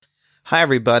Hi,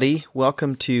 everybody.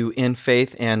 Welcome to In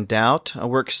Faith and Doubt.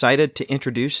 We're excited to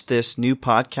introduce this new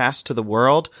podcast to the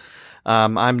world.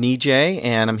 I'm Nijay,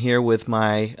 and I'm here with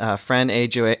my friend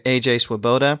AJ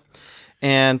Swoboda.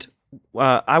 And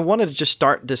I wanted to just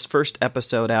start this first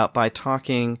episode out by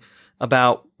talking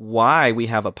about why we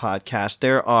have a podcast.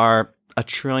 There are a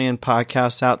trillion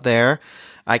podcasts out there.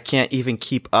 I can't even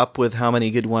keep up with how many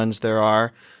good ones there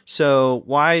are. So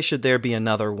why should there be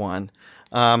another one?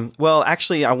 Well,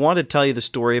 actually, I want to tell you the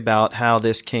story about how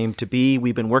this came to be.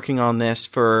 We've been working on this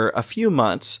for a few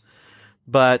months,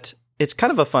 but it's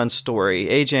kind of a fun story.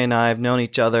 AJ and I have known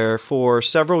each other for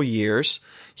several years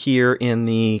here in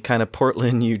the kind of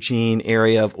Portland, Eugene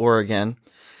area of Oregon.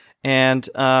 And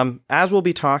as we'll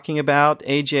be talking about,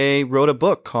 AJ wrote a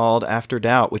book called After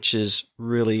Doubt, which is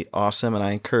really awesome, and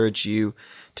I encourage you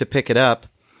to pick it up.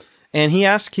 And he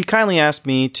kindly asked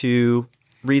me to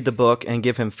read the book and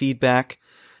give him feedback.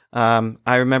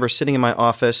 I remember sitting in my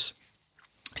office.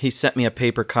 He sent me a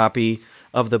paper copy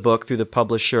of the book through the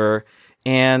publisher,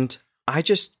 and I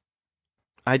just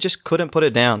couldn't put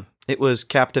it down. It was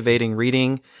captivating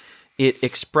reading. It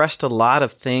expressed a lot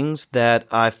of things that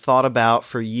I've thought about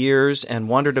for years and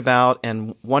wondered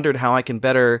how I can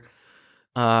better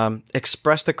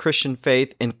express the Christian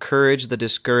faith, encourage the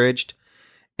discouraged.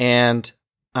 And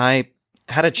I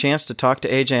had a chance to talk to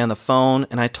AJ on the phone,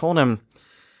 and I told him,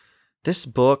 this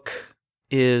book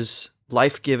is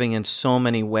life-giving in so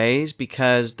many ways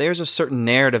because there's a certain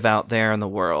narrative out there in the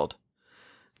world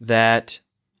that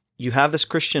you have this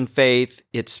Christian faith,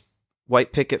 it's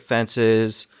white picket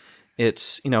fences,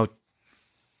 it's,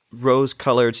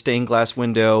 rose-colored stained glass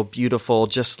window, beautiful,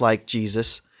 just like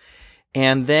Jesus.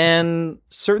 And then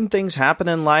certain things happen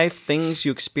in life, things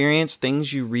you experience,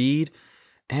 things you read,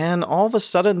 and all of a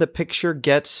sudden the picture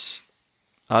gets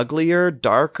uglier,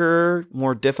 darker,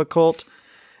 more difficult.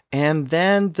 And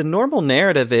then the normal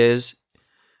narrative is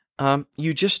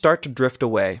you just start to drift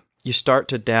away. You start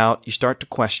to doubt, you start to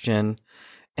question,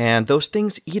 and those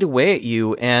things eat away at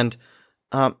you. And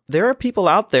there are people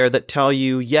out there that tell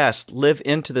you, yes, live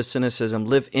into the cynicism,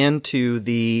 live into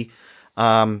the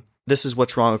this is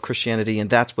what's wrong with Christianity, and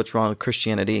that's what's wrong with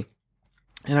Christianity.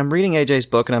 And I'm reading AJ's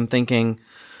book, and I'm thinking,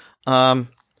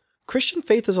 Christian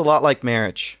faith is a lot like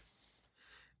marriage.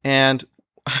 And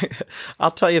I'll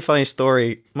tell you a funny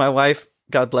story. My wife,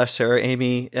 God bless her,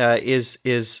 Amy,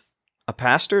 is a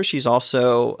pastor. She's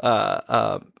also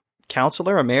a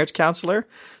counselor, a marriage counselor.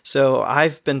 So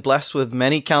I've been blessed with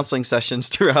many counseling sessions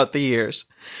throughout the years.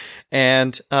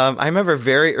 And I remember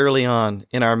very early on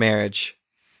in our marriage,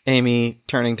 Amy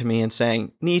turning to me and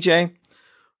saying, Nijay,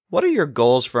 what are your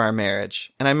goals for our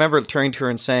marriage? And I remember turning to her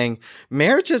and saying,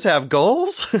 marriages have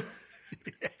goals?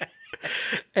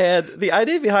 And the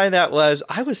idea behind that was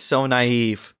I was so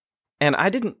naive, and I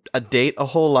didn't date a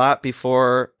whole lot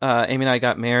before Amy and I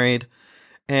got married.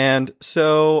 And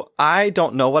so I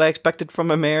don't know what I expected from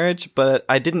a marriage, but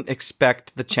I didn't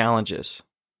expect the challenges.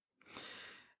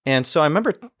 And so I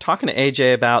remember talking to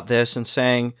AJ about this and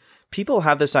saying, people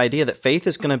have this idea that faith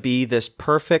is going to be this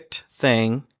perfect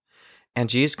thing, and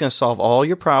Jesus is going to solve all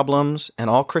your problems, and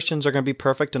all Christians are going to be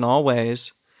perfect in all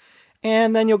ways.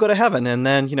 And then you'll go to heaven and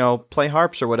then, play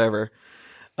harps or whatever.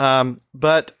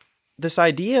 But this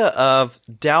idea of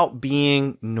doubt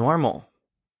being normal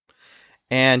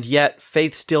and yet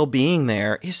faith still being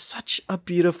there is such a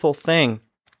beautiful thing.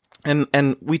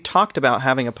 And we talked about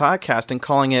having a podcast and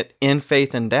calling it In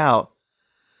Faith and Doubt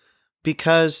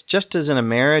because just as in a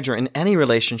marriage or in any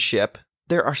relationship,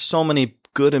 there are so many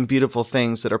good and beautiful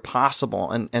things that are possible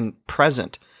and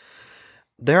present.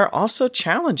 There are also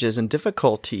challenges and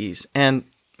difficulties, and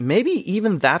maybe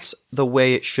even that's the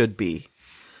way it should be.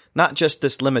 Not just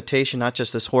this limitation, not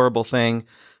just this horrible thing,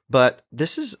 but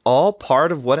this is all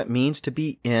part of what it means to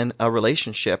be in a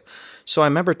relationship. So I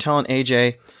remember telling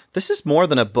AJ, this is more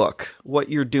than a book. What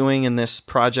you're doing in this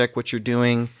project, what you're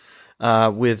doing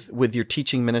with your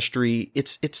teaching ministry,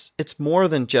 it's more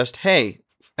than just, hey,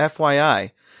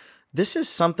 FYI. This is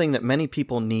something that many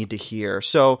people need to hear.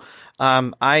 So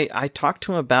I talked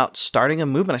to him about starting a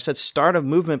movement. I said, start a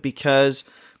movement because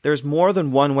there's more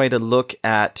than one way to look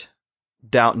at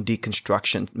doubt and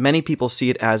deconstruction. Many people see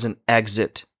it as an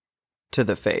exit to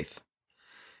the faith.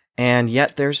 And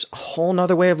yet there's a whole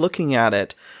nother way of looking at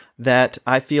it that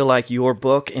I feel like your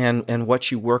book and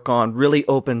what you work on really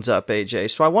opens up,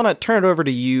 AJ. So I want to turn it over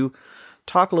to you,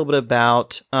 talk a little bit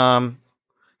about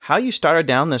how you started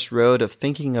down this road of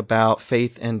thinking about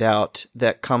faith and doubt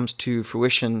that comes to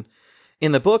fruition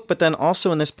in the book, but then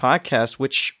also in this podcast,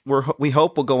 which we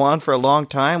hope will go on for a long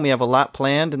time. We have a lot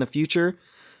planned in the future,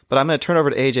 but I'm going to turn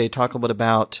over to AJ to talk a little bit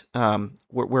about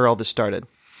where all this started.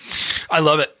 I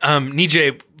love it.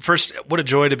 Nijay, first, what a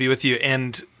joy to be with you.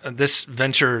 And this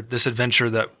adventure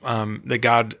that that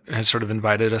God has sort of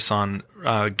invited us on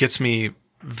gets me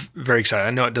very excited.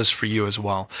 I know it does for you as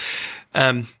well.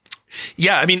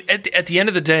 Yeah, I mean, at the end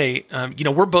of the day,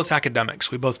 we're both academics.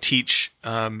 We both teach.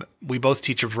 We both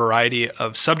teach a variety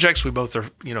of subjects. We both are,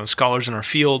 scholars in our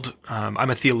field. I'm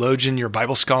a theologian. You're a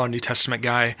Bible scholar, New Testament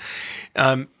guy.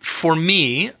 For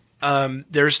me,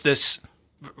 there's this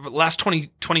last 20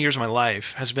 years of my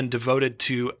life has been devoted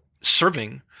to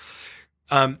serving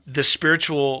the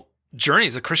spiritual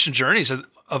journeys, the Christian journeys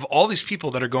of all these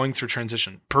people that are going through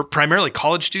transition, primarily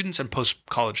college students and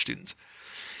post-college students.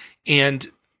 And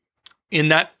in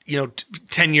that,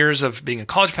 10 years of being a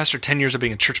college pastor, 10 years of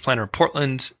being a church planter in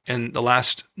Portland, and the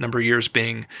last number of years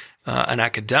being an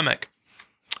academic,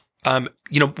 when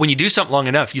you do something long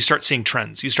enough, you start seeing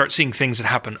trends. You start seeing things that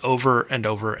happen over and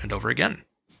over and over again.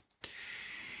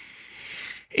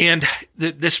 And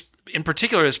this, in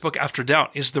particular, this book, After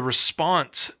Doubt, is the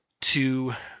response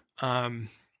to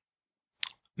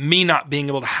me not being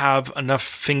able to have enough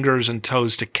fingers and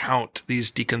toes to count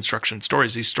these deconstruction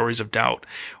stories, these stories of doubt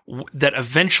that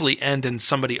eventually end in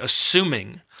somebody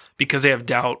assuming, because they have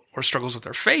doubt or struggles with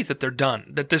their faith, that they're done,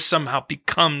 that this somehow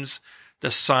becomes the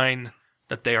sign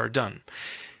that they are done.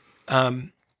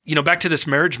 Back to this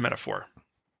marriage metaphor.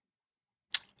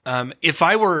 If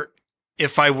I were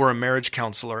a marriage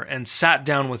counselor and sat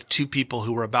down with two people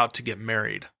who were about to get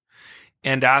married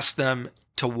and asked them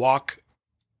to walk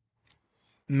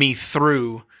me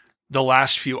through the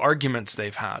last few arguments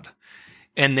they've had,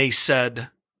 and they said,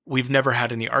 "We've never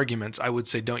had any arguments," I would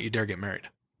say, "Don't you dare get married."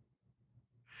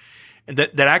 And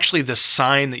that actually the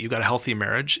sign that you've got a healthy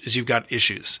marriage is you've got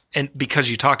issues, and because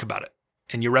you talk about it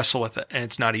and you wrestle with it, and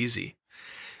it's not easy.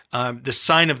 The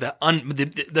sign of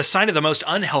the sign of the most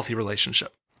unhealthy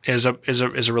relationship is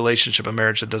a relationship, a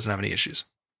marriage that doesn't have any issues.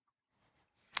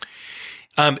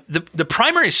 The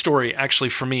primary story,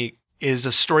 actually, for me, is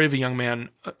a story of a young man.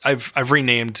 I've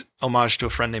renamed homage to a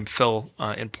friend named Phil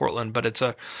in Portland, but it's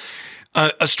a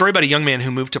story about a young man who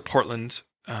moved to Portland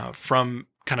from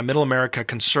kind of middle America,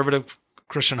 conservative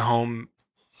Christian home,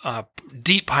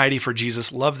 deep piety for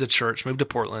Jesus, loved the church, moved to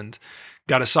Portland,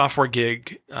 got a software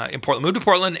gig in Portland, moved to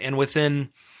Portland, and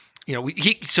within, he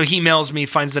emails me,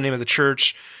 finds the name of the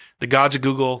church, the gods of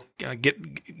Google,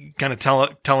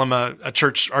 tell him our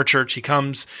church. He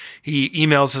comes, he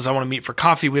emails, says, "I want to meet for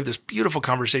coffee." We have this beautiful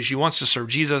conversation. He wants to serve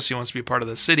Jesus. He wants to be a part of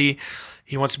the city.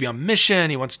 He wants to be on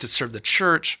mission. He wants to serve the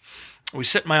church. We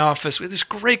sit in my office. We have this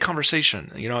great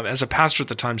conversation, as a pastor at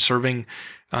the time, serving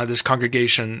this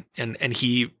congregation, and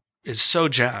he is so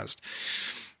jazzed.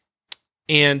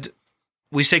 And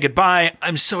we say goodbye.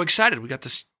 I'm so excited. We got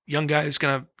this young guy who's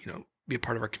going to, be a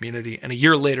part of our community. And a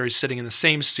year later, he's sitting in the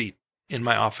same seat in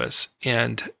my office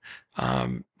and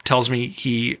tells me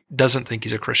he doesn't think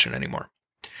he's a Christian anymore.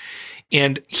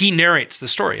 And he narrates the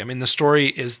story. I mean, the story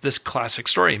is this classic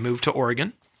story. He moved to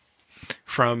Oregon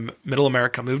from middle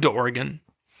America, moved to Oregon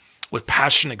with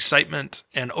passion, excitement,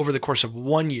 and over the course of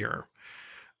 1 year,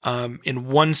 in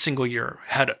one single year,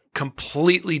 had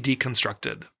completely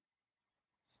deconstructed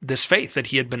this faith that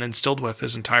he had been instilled with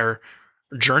his entire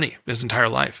journey, his entire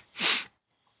life.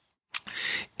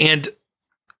 And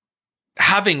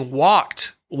having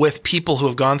walked with people who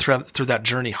have gone through that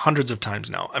journey hundreds of times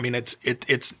now, I mean,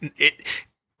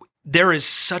 there is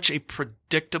such a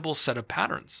predictable set of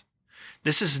patterns.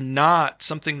 This is not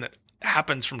something that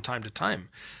happens from time to time.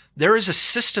 There is a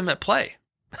system at play,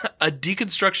 a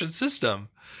deconstruction system,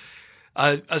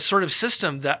 a sort of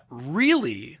system that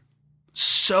really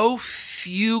so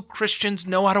few Christians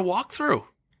know how to walk through.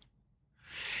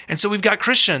 And so we've got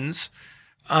Christians,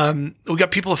 we've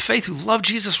got people of faith who love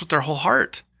Jesus with their whole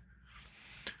heart,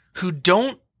 who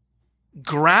don't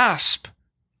grasp,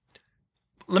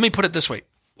 let me put it this way,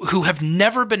 who have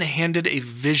never been handed a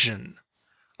vision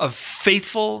of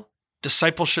faithful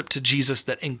discipleship to Jesus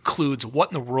that includes what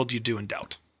in the world you do in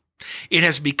doubt. It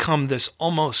has become this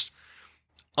almost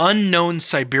unknown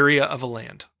Siberia of a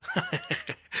land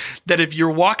that if you're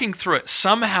walking through it,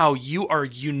 somehow you are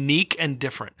unique and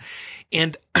different.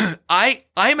 And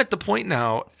I'm at the point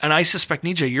now, and I suspect,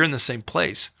 Nijay, you're in the same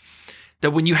place,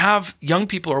 that when you have young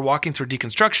people who are walking through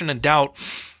deconstruction and doubt,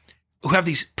 who have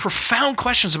these profound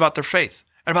questions about their faith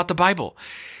and about the Bible,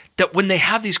 that when they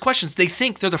have these questions, they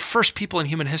think they're the first people in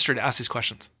human history to ask these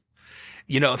questions.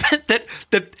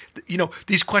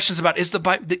 These questions about, is the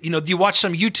Bible, you watch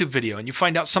some YouTube video and you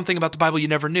find out something about the Bible you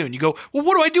never knew, and you go, well,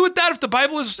 what do I do with that if the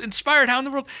Bible is inspired? How in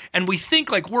the world? And we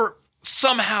think like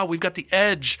we've got the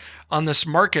edge on this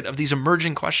market of these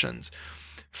emerging questions.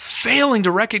 failing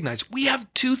to recognize we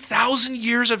have 2,000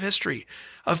 years of history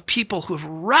of people who have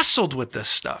wrestled with this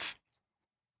stuff,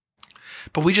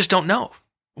 but we just don't know.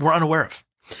 We're unaware of.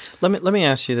 Let me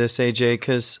ask you this, AJ,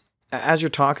 because as you're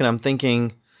talking, I'm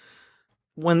thinking,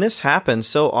 when this happens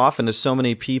so often to so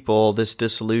many people, this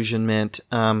disillusionment,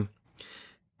 and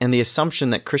the assumption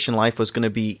that Christian life was going to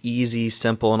be easy,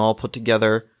 simple, and all put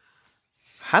together,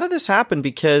 how did this happen?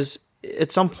 Because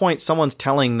at some point, someone's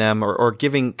telling them or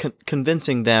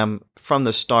convincing them from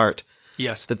the start,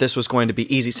 yes, that this was going to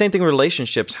be easy. Same thing with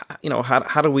relationships.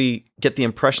 How do we get the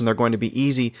impression they're going to be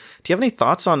easy? Do you have any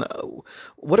thoughts on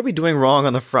what are we doing wrong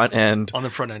on the front end? On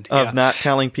the front end of not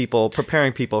telling people,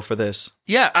 preparing people for this.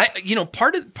 Yeah,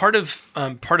 part of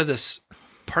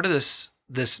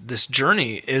this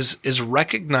journey is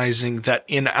recognizing that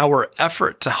in our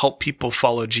effort to help people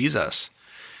follow Jesus,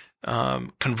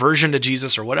 conversion to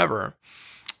Jesus or whatever,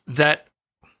 that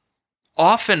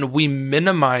often we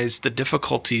minimize the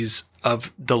difficulties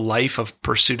of the life of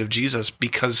pursuit of Jesus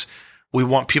because we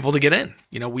want people to get in.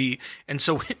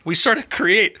 So we sort of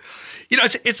create,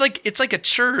 it's like a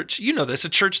church, a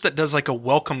church that does like a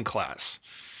welcome class.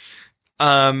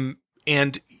 And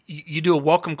you do a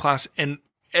welcome class, and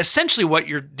essentially what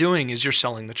you're doing is you're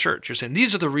selling the church. You're saying,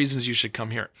 these are the reasons you should come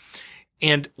here.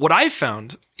 And what I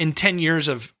found in 10 years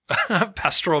of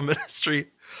pastoral ministry,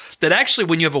 that actually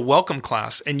when you have a welcome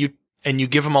class and you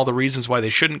give them all the reasons why they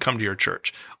shouldn't come to your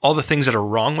church, all the things that are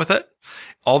wrong with it,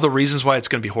 all the reasons why it's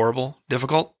going to be horrible,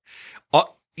 difficult,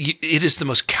 it is the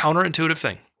most counterintuitive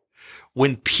thing.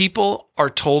 When people are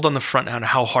told on the front end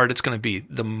how hard it's going to be,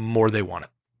 the more they want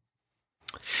it.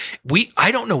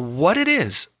 I don't know what it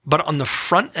is, but on the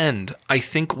front end, I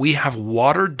think we have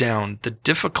watered down the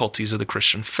difficulties of the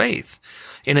Christian faith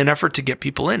in an effort to get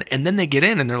people in. And then they get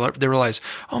in and they realize,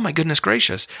 oh my goodness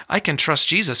gracious, I can trust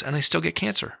Jesus and I still get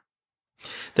cancer.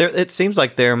 It seems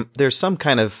like there's some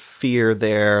kind of fear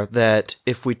there that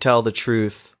if we tell the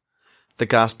truth, the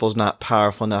gospel's not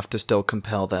powerful enough to still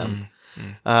compel them.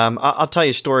 Mm-hmm. I'll tell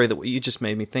you a story that you just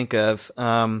made me think of.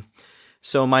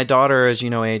 So my daughter, as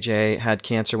you know, AJ, had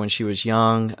cancer when she was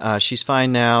young. She's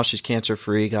fine now. She's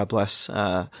cancer-free. God bless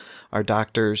our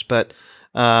doctors. But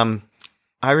I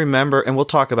remember, and we'll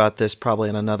talk about this probably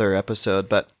in another episode,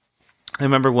 but I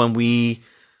remember when when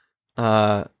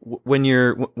a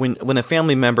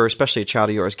family member, especially a child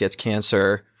of yours, gets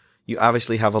cancer, you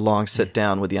obviously have a long sit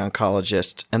down with the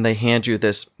oncologist, and they hand you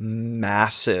this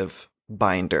massive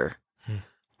binder.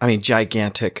 I mean,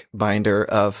 gigantic binder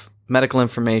of medical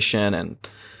information and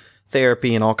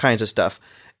therapy and all kinds of stuff.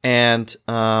 And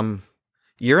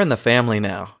you're in the family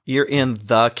now. You're in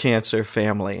the cancer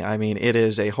family. I mean, it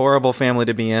is a horrible family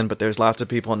to be in, but there's lots of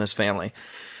people in this family.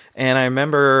 And I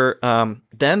remember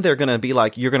then they're going to be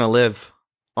like, you're going to live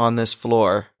on this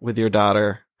floor with your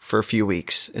daughter for a few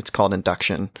weeks. It's called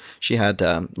induction. She had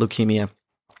leukemia.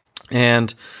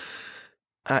 And,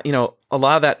 a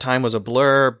lot of that time was a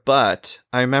blur, but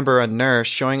I remember a nurse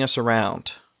showing us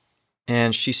around.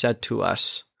 And she said to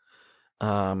us,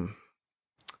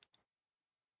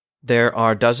 there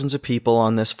are dozens of people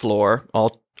on this floor,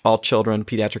 all children,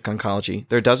 pediatric oncology.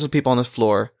 There are dozens of people on this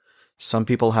floor. Some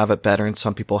people have it better and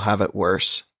some people have it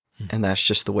worse. And that's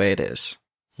just the way it is.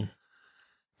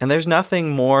 And there's nothing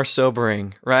more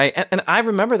sobering, right? And I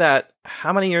remember that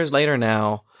how many years later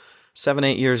now? 7,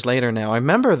 8 years later now. I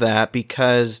remember that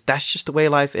because that's just the way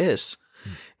life is.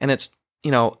 And it's,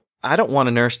 I don't want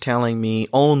a nurse telling me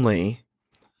only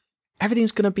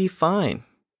everything's going to be fine.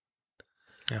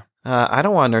 Yeah. I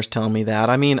don't want a nurse telling me that.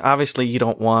 I mean, obviously you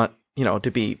don't want,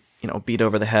 to be, beat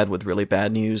over the head with really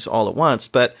bad news all at once.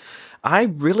 But I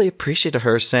really appreciated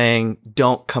her saying,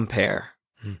 don't compare.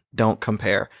 Don't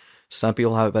compare. Some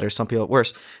people have it better, some people have it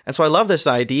worse. And so I love this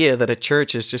idea that a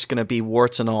church is just going to be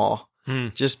warts and all.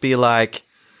 Just be like,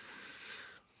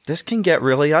 this can get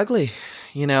really ugly,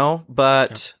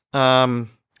 but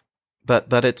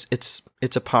it's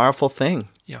a powerful thing.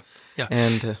 Yeah.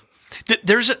 And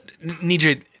there's a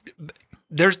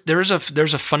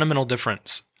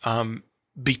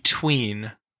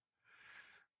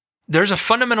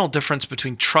fundamental difference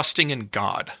between trusting in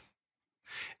God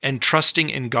and trusting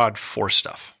in God for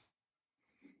stuff.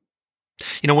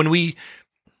 When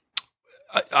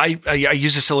I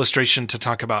use this illustration to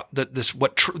talk about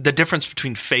the difference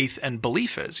between faith and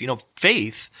belief is.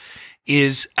 Faith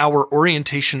is our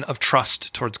orientation of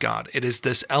trust towards God. It is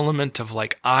this element of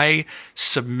I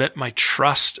submit my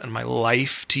trust and my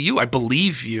life to you. I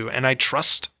believe you and I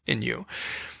trust in you.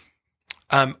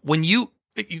 I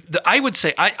would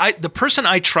say the person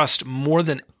I trust more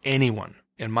than anyone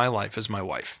in my life is my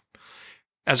wife.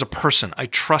 As a person, I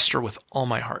trust her with all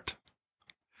my heart.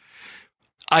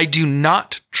 I do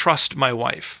not trust my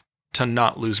wife to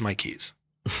not lose my keys.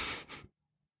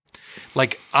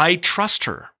 Like, I trust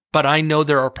her, but I know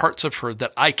there are parts of her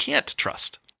that I can't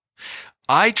trust.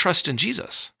 I trust in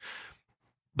Jesus,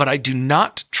 but I do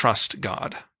not trust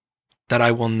God that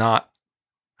I will not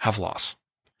have loss.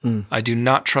 I do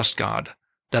not trust God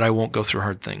that I won't go through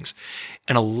hard things.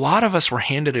 And a lot of us were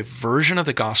handed a version of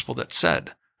the gospel that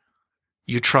said,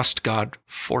 you trust God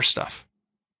for stuff.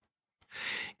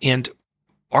 And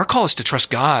our call is to trust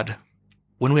God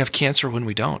when we have cancer, when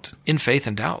we don't, in faith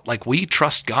and doubt. Like, we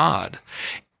trust God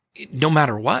no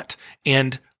matter what.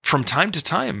 And from time to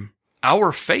time,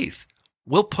 our faith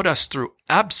will put us through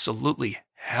absolutely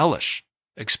hellish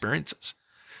experiences.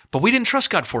 But we didn't trust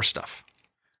God for stuff.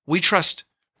 We trust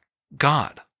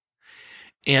God.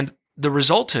 And the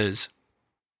result is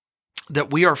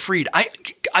that we are freed.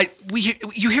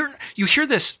 You hear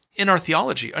this in our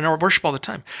theology, in our worship all the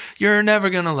time. You're never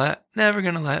gonna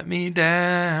let me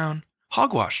down.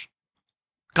 Hogwash.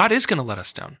 God is gonna let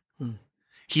us down.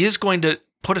 He is going to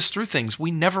put us through things we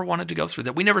never wanted to go through,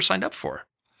 that we never signed up for.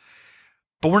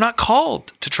 But we're not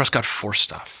called to trust God for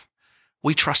stuff.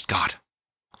 We trust God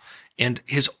and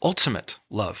his ultimate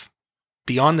love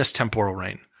beyond this temporal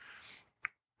reign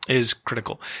is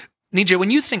critical. Nijay, when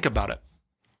you think about it,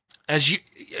 as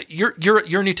you're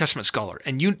a New Testament scholar,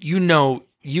 and you know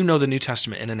the New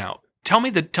Testament in and out. Tell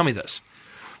me this.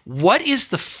 What is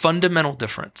the fundamental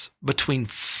difference between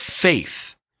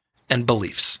faith and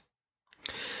beliefs?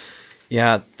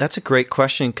 Yeah, that's a great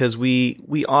question, because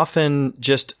we often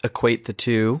just equate the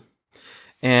two.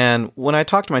 And when I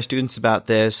talk to my students about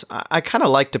this, I kind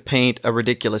of like to paint a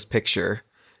ridiculous picture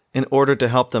in order to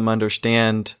help them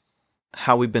understand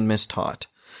how we've been mistaught.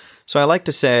 So I like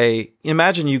to say,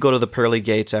 imagine you go to the pearly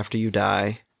gates after you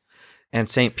die, and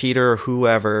St. Peter or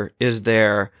whoever is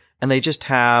there, and they just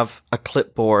have a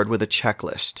clipboard with a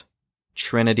checklist.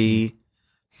 Trinity,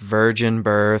 virgin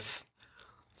birth,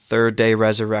 third day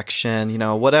resurrection,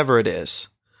 whatever it is.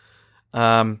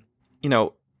 And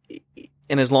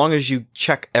as long as you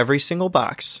check every single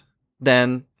box,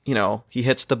 then, he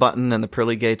hits the button and the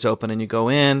pearly gates open and you go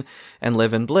in and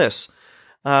live in bliss.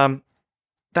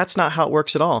 That's not how it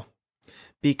works at all,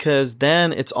 because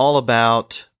then it's all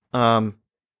about kind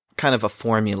of a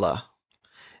formula.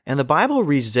 And the Bible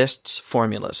resists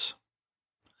formulas.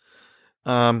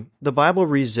 The Bible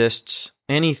resists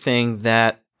anything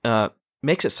that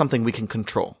makes it something we can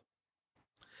control.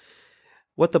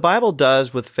 What the Bible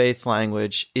does with faith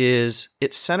language is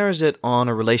it centers it on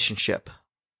a relationship.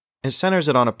 It centers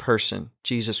it on a person,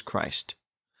 Jesus Christ.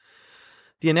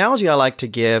 The analogy I like to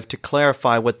give to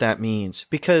clarify what that means,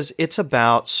 because it's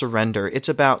about surrender. It's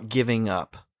about giving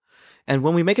up. And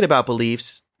when we make it about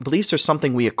beliefs are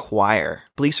something we acquire.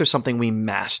 Beliefs are something we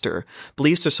master.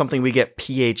 Beliefs are something we get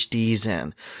PhDs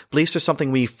in. Beliefs are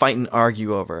something we fight and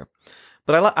argue over.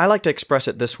 But I like to express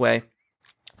it this way.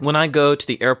 When I go to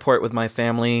the airport with my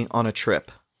family on a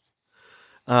trip,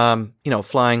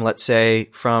 flying, let's say,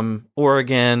 from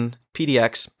Oregon,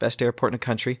 PDX, best airport in the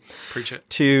country, preach it,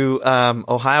 to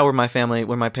Ohio, where my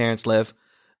parents live,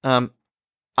 I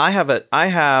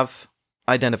have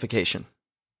identification.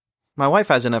 My wife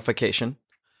has identification,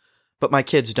 but my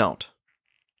kids don't.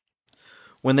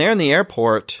 When they're in the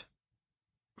airport,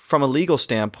 from a legal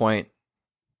standpoint,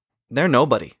 they're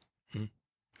nobody.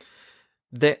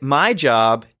 My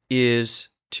job is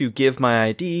to give my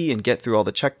ID and get through all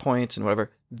the checkpoints and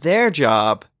whatever. Their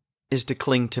job is to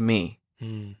cling to me.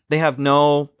 They have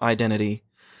no identity.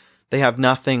 They have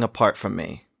nothing apart from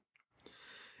me.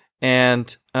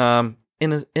 And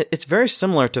it's very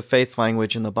similar to faith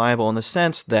language in the Bible in the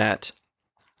sense that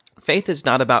faith is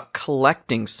not about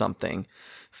collecting something.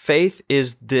 Faith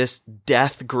is this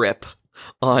death grip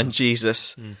on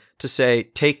Jesus to say,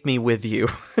 take me with you.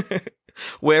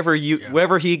 Wherever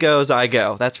he goes, I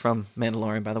go. That's from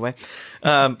Mandalorian, by the way.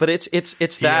 But it's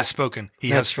that. He has spoken. He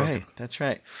has spoken. That's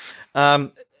right.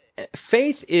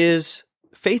 Faith is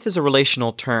a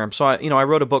relational term. So I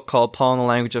wrote a book called Paul in the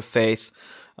Language of Faith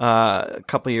a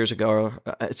couple of years ago.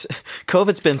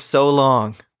 COVID's been so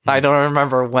long. I don't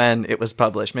remember when it was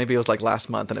published. Maybe it was like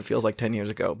last month, and it feels like 10 years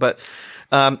ago. But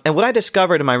and what I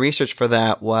discovered in my research for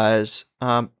that was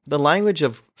the language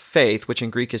of faith, which in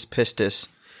Greek is pistis,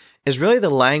 is really the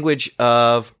language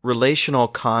of relational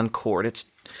concord.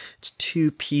 It's two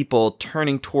people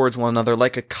turning towards one another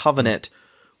like a covenant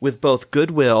with both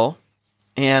goodwill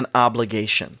and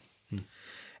obligation.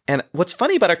 And what's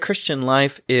funny about our Christian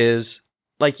life is,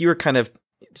 like you were kind of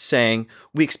saying,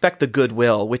 we expect the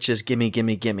goodwill, which is gimme,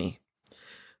 gimme, gimme.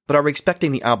 But are we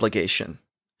expecting the obligation?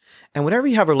 And whenever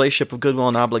you have a relationship of goodwill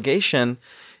and obligation,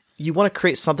 you want to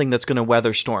create something that's going to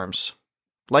weather storms.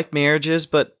 like marriages,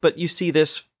 but you see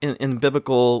this in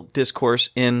biblical discourse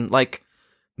in like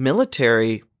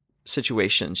military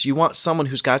situations. You want someone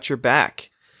who's got your back.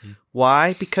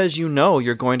 Why? Because you know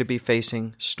you're going to be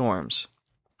facing storms.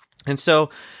 And so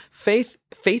faith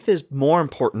is more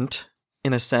important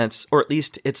in a sense, or at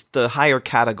least it's the higher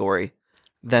category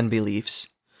than beliefs,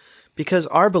 because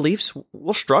our beliefs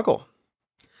will struggle.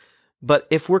 But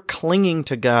if we're clinging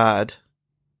to God,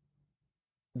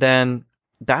 then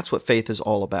that's what faith is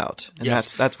all about. And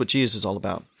yes. that's what Jesus is all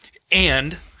about.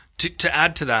 And to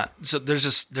add to that, so there's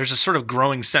a sort of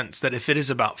growing sense that if it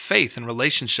is about faith and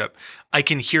relationship, I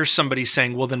can hear somebody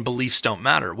saying, well, then beliefs don't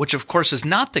matter, which of course is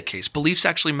not the case. Beliefs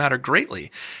actually matter greatly.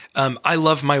 I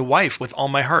love my wife with all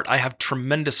my heart. I have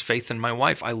tremendous faith in my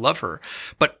wife. I love her.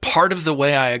 But part of the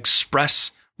way I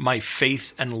express my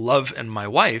faith and love in my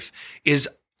wife is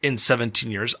in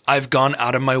 17 years, I've gone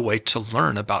out of my way to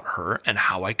learn about her and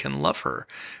how I can love her.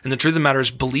 And the truth of the matter is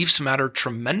beliefs matter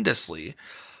tremendously,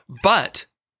 but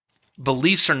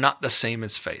beliefs are not the same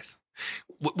as faith.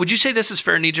 Would you say this is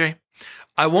fair, NJ?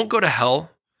 I won't go to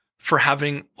hell for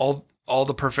having all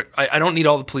the perfect. I don't need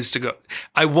all the beliefs to go.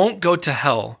 I won't go to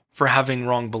hell for having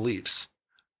wrong beliefs,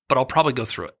 but I'll probably go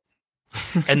through it.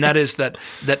 And that is that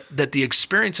the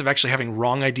experience of actually having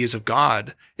wrong ideas of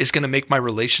God is going to make my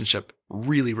relationship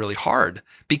really, really hard.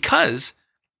 Because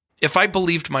if I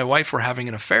believed my wife were having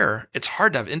an affair, it's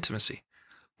hard to have intimacy.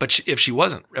 But if she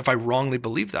wasn't, if I wrongly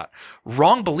believed that,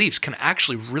 wrong beliefs can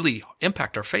actually really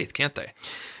impact our faith, can't they?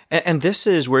 And this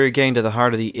is where you're getting to the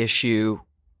heart of the issue.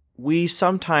 We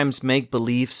sometimes make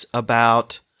beliefs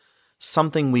about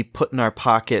something we put in our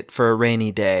pocket for a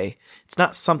rainy day. It's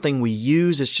not something we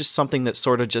use. It's just something that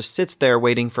sort of just sits there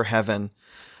waiting for heaven.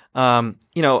 I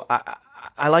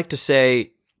like to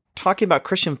say talking about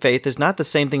Christian faith is not the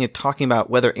same thing as talking about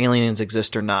whether aliens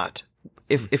exist or not.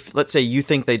 If let's say you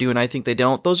think they do and I think they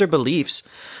don't, those are beliefs.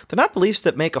 They're not beliefs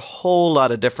that make a whole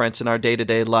lot of difference in our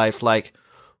day-to-day life, like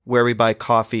where we buy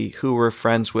coffee, who we're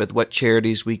friends with, what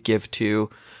charities we give to,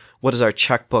 what does our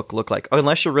checkbook look like?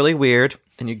 Unless you're really weird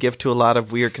and you give to a lot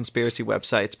of weird conspiracy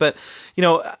websites. But,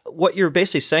 what you're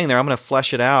basically saying there, I'm going to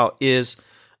flesh it out, is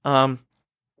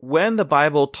when the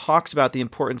Bible talks about the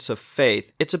importance of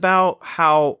faith, it's about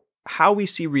how we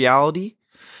see reality,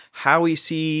 how we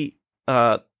see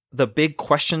the big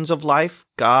questions of life: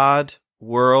 God,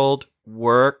 world,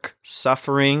 work,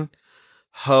 suffering,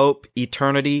 hope,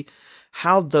 eternity,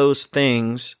 how those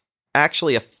things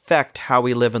actually affect how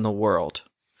we live in the world.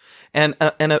 And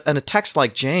a text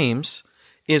like James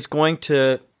is going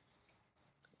to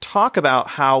talk about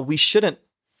how we shouldn't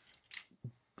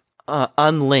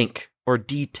unlink or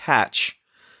detach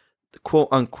the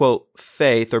quote-unquote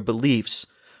faith or beliefs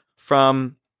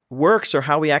from works or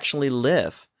how we actually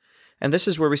live. And this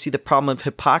is where we see the problem of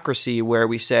hypocrisy, where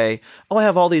we say, oh, I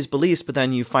have all these beliefs, but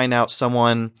then you find out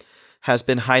someone has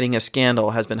been hiding a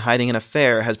scandal, has been hiding an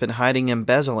affair, has been hiding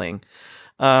embezzling.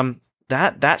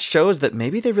 That shows that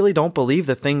maybe they really don't believe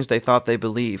the things they thought they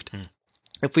believed.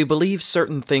 If we believe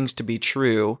certain things to be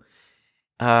true,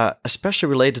 especially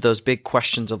related to those big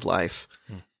questions of life,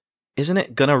 isn't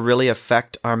it going to really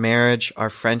affect our marriage, our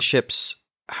friendships,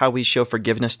 how we show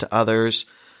forgiveness to others?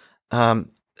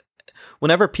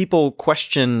 Whenever people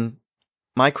question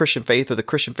my Christian faith or the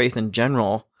Christian faith in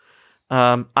general,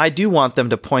 I do want them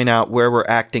to point out where we're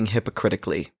acting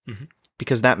hypocritically,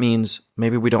 because that means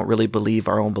maybe we don't really believe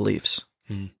our own beliefs.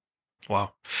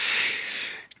 Wow.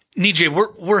 NJ,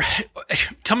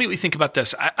 tell me what you think about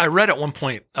this. I read at one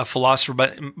point a philosopher by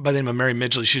the name of Mary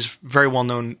Midgley. She's a very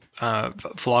well-known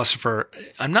philosopher.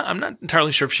 I'm not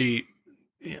entirely sure if she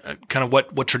kind of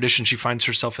what tradition she finds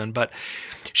herself in, but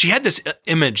she had this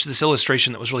image, this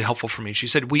illustration that was really helpful for me. She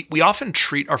said, we often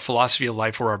treat our philosophy of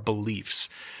life or our beliefs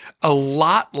a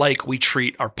lot like we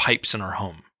treat our pipes in our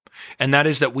home. And that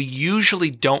is that we usually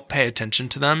don't pay attention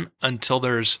to them until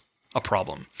there's a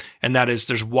problem. And that is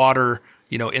there's water,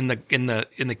 in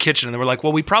the kitchen. And then we're like,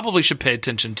 well, we probably should pay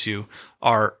attention to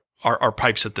our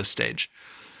pipes at this stage.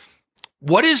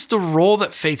 What is the role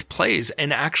that faith plays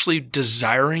in actually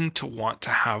desiring to want to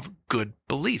have good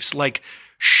beliefs? Like,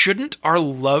 shouldn't our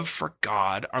love for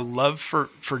God, our love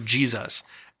for Jesus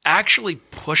actually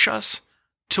push us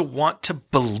to want to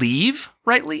believe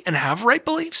rightly and have right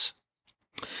beliefs?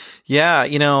 Yeah,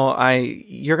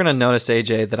 you're going to notice,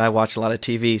 AJ, that I watch a lot of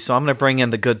TV, so I'm going to bring in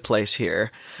The Good Place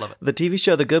here. Love it. The TV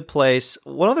show The Good Place,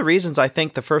 one of the reasons I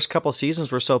think the first couple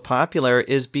seasons were so popular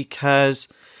is because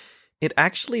it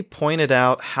actually pointed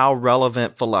out how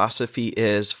relevant philosophy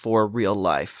is for real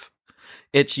life.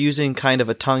 It's using kind of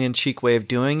a tongue-in-cheek way of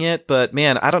doing it, but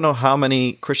man, I don't know how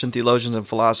many Christian theologians and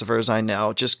philosophers I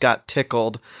know just got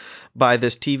tickled by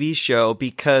this TV show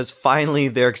because finally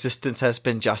their existence has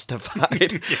been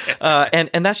justified.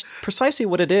 And that's precisely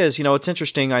what it is. You know, it's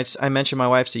interesting. I mentioned my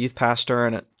wife's a youth pastor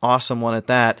and an awesome one at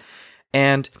that.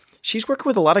 And she's working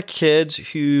with a lot of kids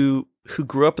who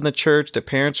grew up in the church. Their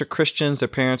parents are Christians. Their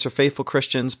parents are faithful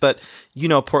Christians. But, you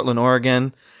know, Portland,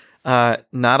 Oregon,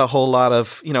 not a whole lot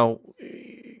of, you know,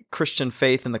 Christian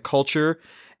faith in the culture.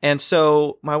 And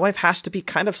so my wife has to be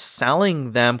kind of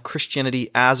selling them Christianity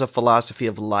as a philosophy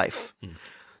of life.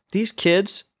 These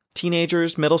kids,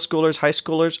 teenagers, middle schoolers, high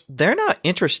schoolers, they're not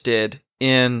interested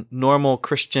in normal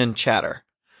Christian chatter.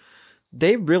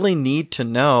 They really need to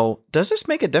know, does this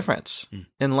make a difference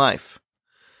in life?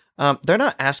 They're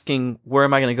not asking, where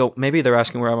am I going to go? Maybe they're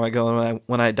asking, where am I going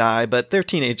when I die? But they're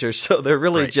teenagers, so they're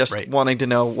really wanting to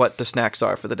know what the snacks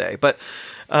are for the day. But,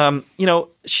 you know,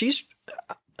 she's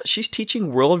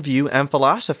teaching worldview and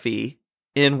philosophy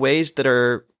in ways that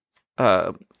are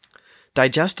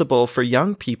digestible for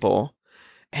young people.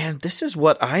 And this is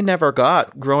what I never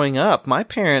got growing up. My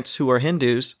parents, who are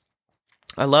Hindus,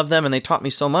 I love them and they taught me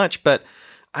so much, but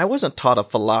I wasn't taught a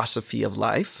philosophy of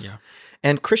life. Yeah.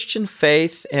 And Christian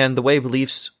faith and the way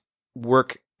beliefs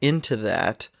work into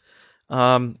that,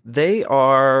 they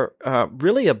are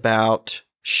really about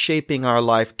shaping our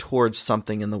life towards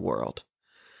something in the world.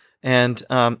 And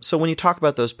so when you talk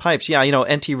about those pipes, yeah, you know,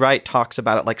 N.T. Wright talks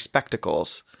about it like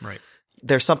spectacles. Right.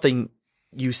 There's something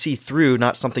you see through,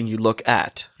 not something you look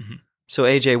at. Mm-hmm. So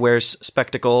AJ wears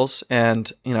spectacles and,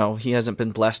 you know, he hasn't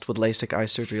been blessed with LASIK eye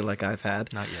surgery like I've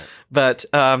had. Not yet. But,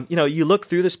 you know, you look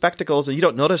through the spectacles and you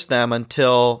don't notice them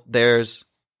until there's,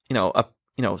 you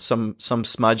know, some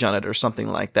smudge on it or something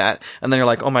like that. And then you're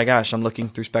like, oh my gosh, I'm looking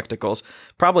through spectacles.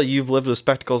 Probably you've lived with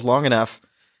spectacles long enough.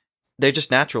 They're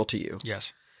just natural to you.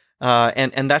 Yes.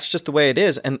 And that's just the way it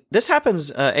is. And this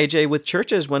happens, AJ, with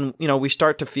churches when, you know, we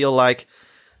start to feel like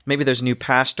maybe there's a new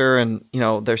pastor and, you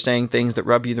know, they're saying things that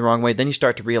rub you the wrong way. Then you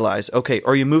start to realize, okay,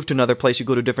 or you move to another place, you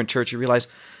go to a different church, you realize,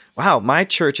 wow, my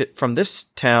church from this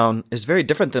town is very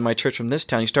different than my church from this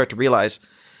town. You start to realize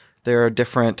there are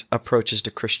different approaches to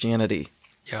Christianity.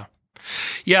 Yeah.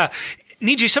 Yeah.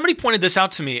 Niji, somebody pointed this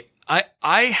out to me. I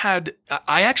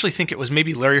actually think it was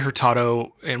maybe Larry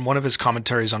Hurtado in one of his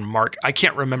commentaries on Mark. I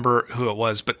can't remember who it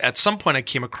was, but at some point I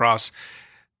came across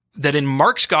that in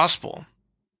Mark's gospel,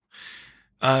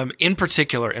 in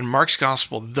particular, in Mark's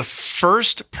gospel, the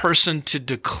first person to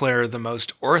declare the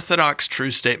most orthodox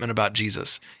true statement about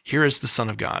Jesus, here is the Son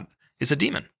of God, is a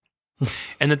demon.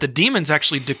 And that the demons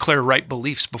actually declare right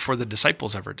beliefs before the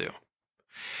disciples ever do.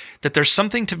 That there's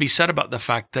something to be said about the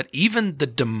fact that even the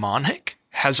demonic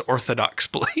has orthodox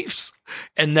beliefs,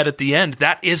 and that at the end,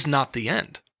 that is not the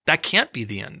end. That can't be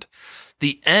the end.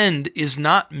 The end is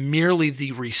not merely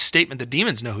the restatement. The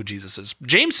demons know who Jesus is.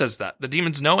 James says that. The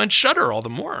demons know and shudder all the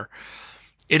more.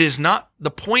 It is not,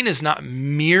 the point is not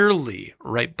merely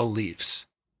right beliefs,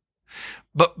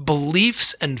 but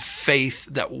beliefs and faith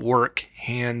that work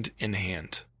hand in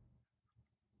hand.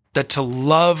 That to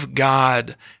love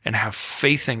God and have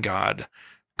faith in God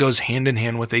goes hand in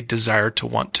hand with a desire to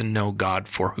want to know God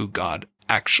for who God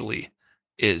actually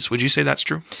is. Would you say that's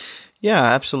true? Yeah,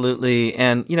 absolutely.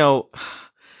 And, you know,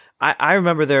 I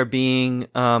remember there being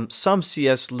some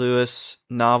C.S. Lewis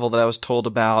novel that I was told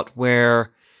about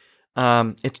where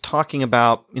it's talking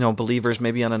about, you know, believers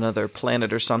maybe on another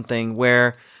planet or something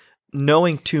where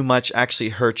knowing too much actually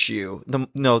hurts you.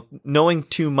 Knowing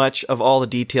too much of all the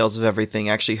details of everything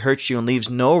actually hurts you and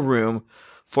leaves no room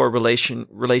for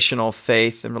relational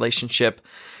faith and relationship.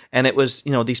 And it was,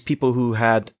 you know, these people who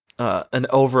had an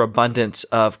overabundance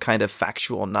of kind of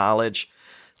factual knowledge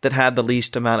that had the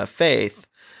least amount of faith.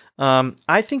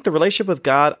 I think the relationship with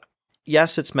God,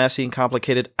 yes, it's messy and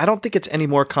complicated. I don't think it's any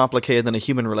more complicated than a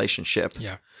human relationship.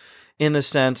 Yeah. In the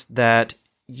sense that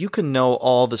you can know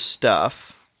all the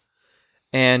stuff,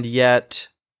 and yet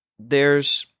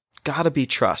there's got to be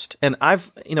trust. And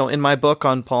I've, you know, in my book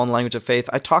on Paul and the Language of Faith,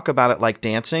 I talk about it like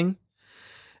dancing.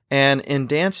 And in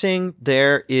dancing,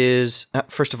 there is,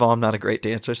 first of all, I'm not a great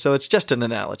dancer, so it's just an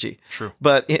analogy. True.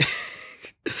 But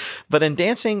in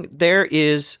dancing, there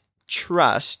is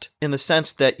trust in the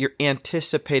sense that you're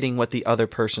anticipating what the other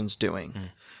person's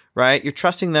doing, right? You're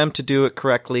trusting them to do it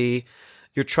correctly.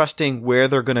 You're trusting where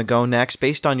they're going to go next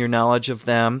based on your knowledge of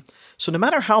them. So no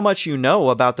matter how much you know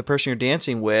about the person you're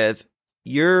dancing with,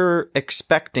 you're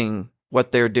expecting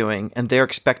what they're doing and they're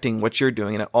expecting what you're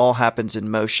doing, and it all happens in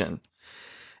motion.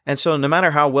 And so no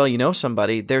matter how well you know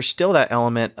somebody, there's still that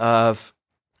element of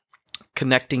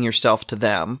connecting yourself to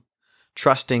them,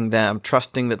 trusting that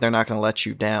they're not going to let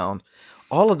you down.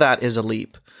 All of that is a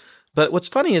leap. But what's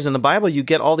funny is in the Bible, you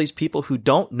get all these people who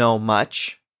don't know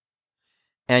much,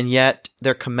 and yet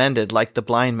they're commended, like the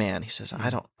blind man. He says, I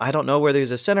don't know where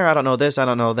there's a sinner. I don't know this. I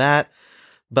don't know that.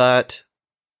 But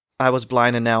I was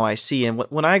blind and now I see. And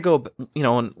when I go,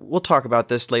 and we'll talk about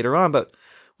this later on, but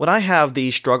when I have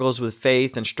these struggles with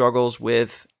faith and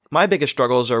my biggest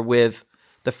struggles are with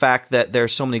the fact that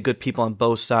there's so many good people on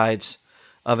both sides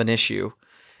of an issue.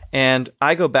 And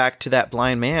I go back to that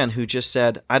blind man who just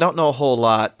said, I don't know a whole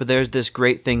lot, but there's this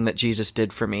great thing that Jesus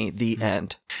did for me, the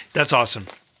end. That's awesome.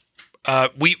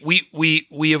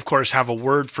 We of course have a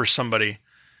word for somebody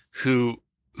who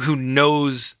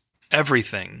knows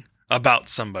everything about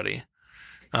somebody.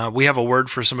 We have a word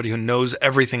for somebody who knows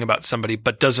everything about somebody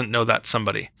but doesn't know that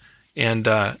somebody, and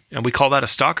we call that a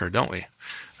stalker, don't we?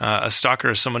 A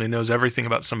stalker is someone who knows everything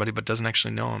about somebody but doesn't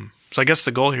actually know him. So I guess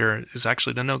the goal here is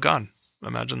actually to know God.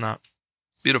 Imagine that.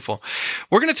 Beautiful.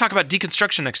 We're going to talk about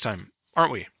deconstruction next time,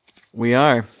 aren't we? We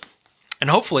are. And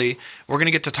hopefully, we're going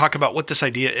to get to talk about what this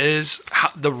idea is,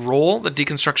 the role that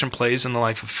deconstruction plays in the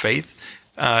life of faith,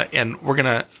 and we're going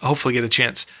to hopefully get a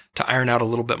chance to iron out a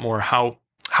little bit more how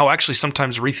actually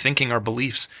sometimes rethinking our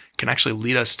beliefs can actually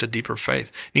lead us to deeper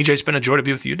faith. EJ, it's been a joy to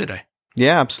be with you today.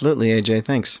 Yeah, absolutely, AJ.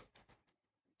 Thanks.